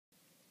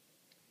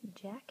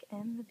Jack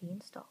and the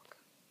Beanstalk.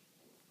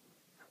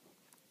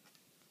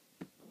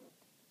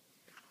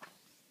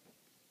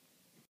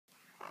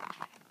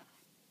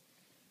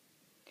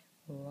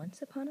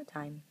 Once upon a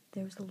time,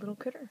 there was a little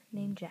critter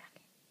named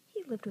Jack.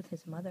 He lived with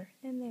his mother,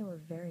 and they were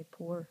very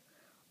poor.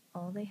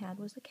 All they had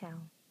was a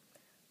cow.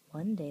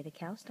 One day the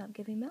cow stopped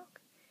giving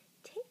milk.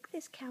 "Take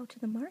this cow to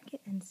the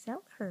market and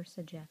sell her,"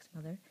 said Jack's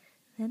mother.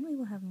 "Then we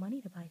will have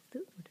money to buy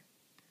food."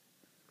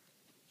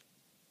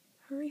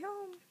 "Hurry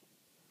home."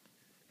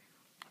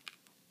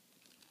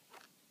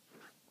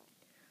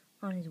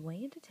 On his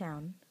way into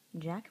town,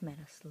 Jack met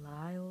a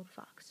sly old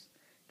fox.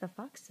 The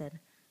fox said,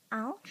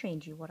 "I'll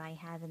trade you what I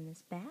have in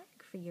this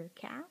bag for your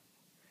cow."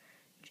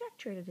 Jack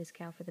traded his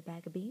cow for the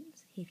bag of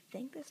beans. He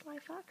thanked the sly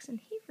fox and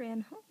he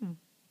ran home.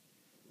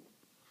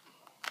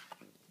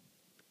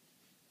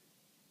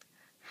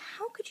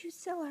 "How could you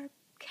sell our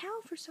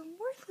cow for some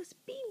worthless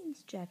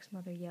beans?" Jack's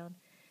mother yelled.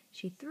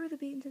 She threw the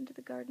beans into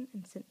the garden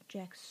and sent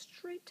Jack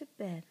straight to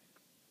bed.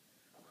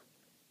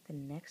 The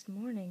next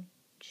morning,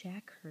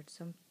 Jack heard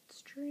some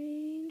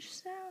strange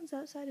sounds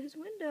outside his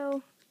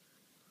window.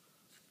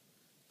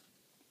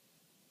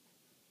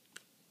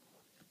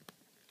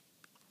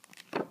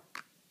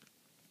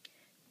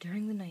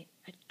 During the night,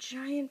 a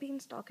giant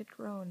beanstalk had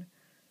grown.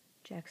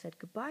 Jack said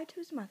goodbye to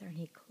his mother and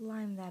he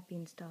climbed that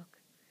beanstalk.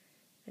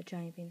 The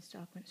giant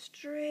beanstalk went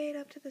straight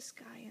up to the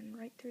sky and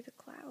right through the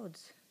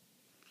clouds.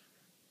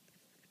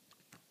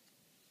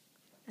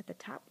 At the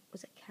top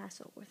was a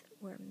castle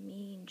where a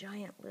mean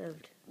giant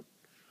lived.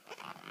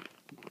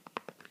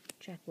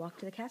 Jack walked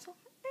to the castle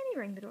and he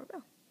rang the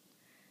doorbell.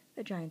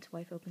 The giant's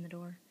wife opened the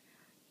door.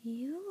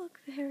 "You look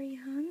very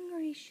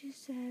hungry," she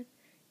said.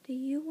 "Do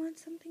you want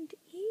something to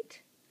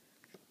eat?"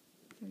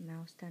 The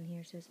mouse down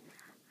here says,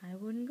 "I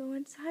wouldn't go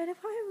inside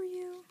if I were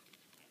you."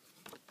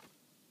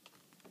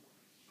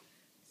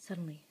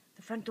 Suddenly,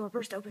 the front door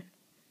burst open,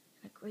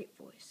 and a great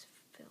voice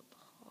filled the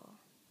hall.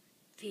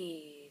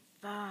 "Fee,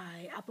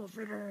 fi, apple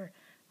fritter,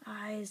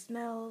 I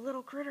smell a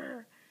little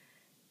critter."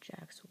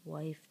 Jack's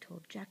wife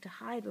told Jack to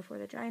hide before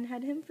the giant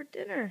had him for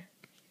dinner.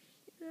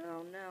 He said,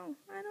 "Oh no,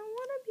 I don't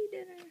want to be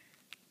dinner."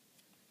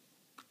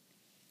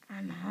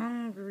 "I'm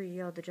hungry,"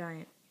 yelled the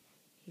giant.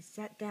 He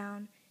sat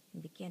down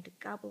and began to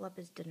gobble up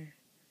his dinner.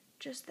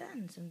 Just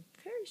then, some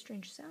very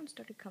strange sounds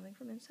started coming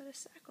from inside a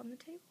sack on the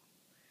table.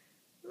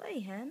 "Lay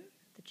hen,"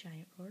 the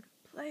giant roared,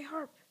 "play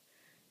harp."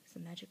 As the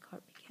magic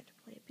harp began to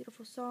play a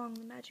beautiful song,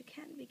 the magic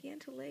hen began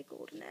to lay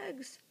golden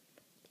eggs.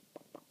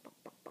 Buck, buck,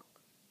 buck, buck,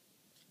 buck.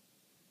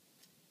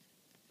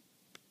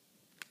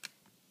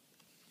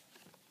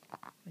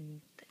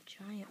 When the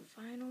giant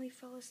finally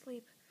fell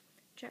asleep,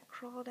 Jack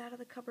crawled out of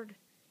the cupboard.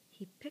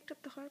 He picked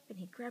up the harp and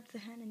he grabbed the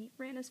hen and he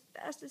ran as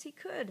fast as he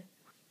could.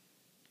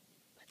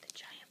 But the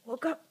giant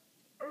woke up.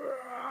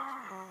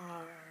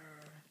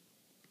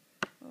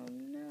 Oh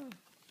no.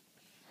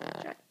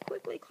 Jack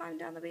quickly climbed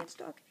down the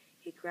beanstalk.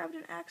 He grabbed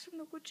an axe from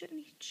the woodshed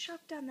and he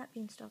chopped down that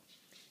beanstalk.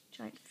 The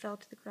giant fell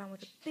to the ground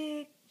with a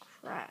big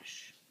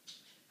crash.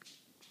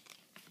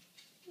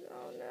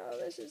 "Oh no,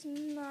 this is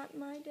not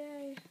my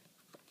day."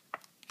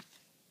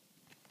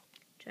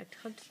 Jack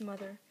hugged his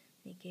mother and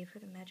he gave her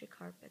the magic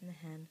harp and the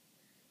hen.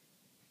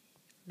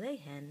 "Lay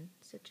hen,"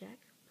 said Jack,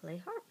 "play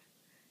harp."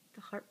 The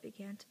harp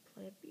began to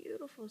play a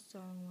beautiful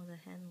song while the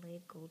hen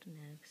laid golden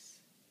eggs.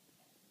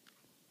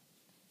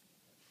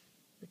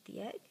 With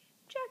the egg,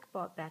 Jack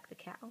bought back the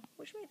cow,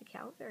 which made the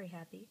cow very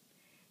happy.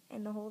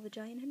 And the hole the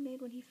giant had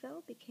made when he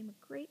fell became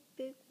a great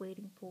big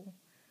wading pool.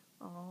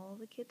 All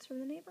the kids from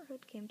the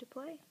neighborhood came to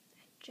play,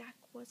 and Jack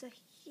was a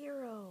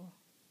hero.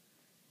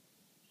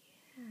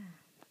 Yeah.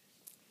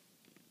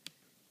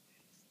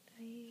 That's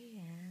the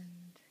end.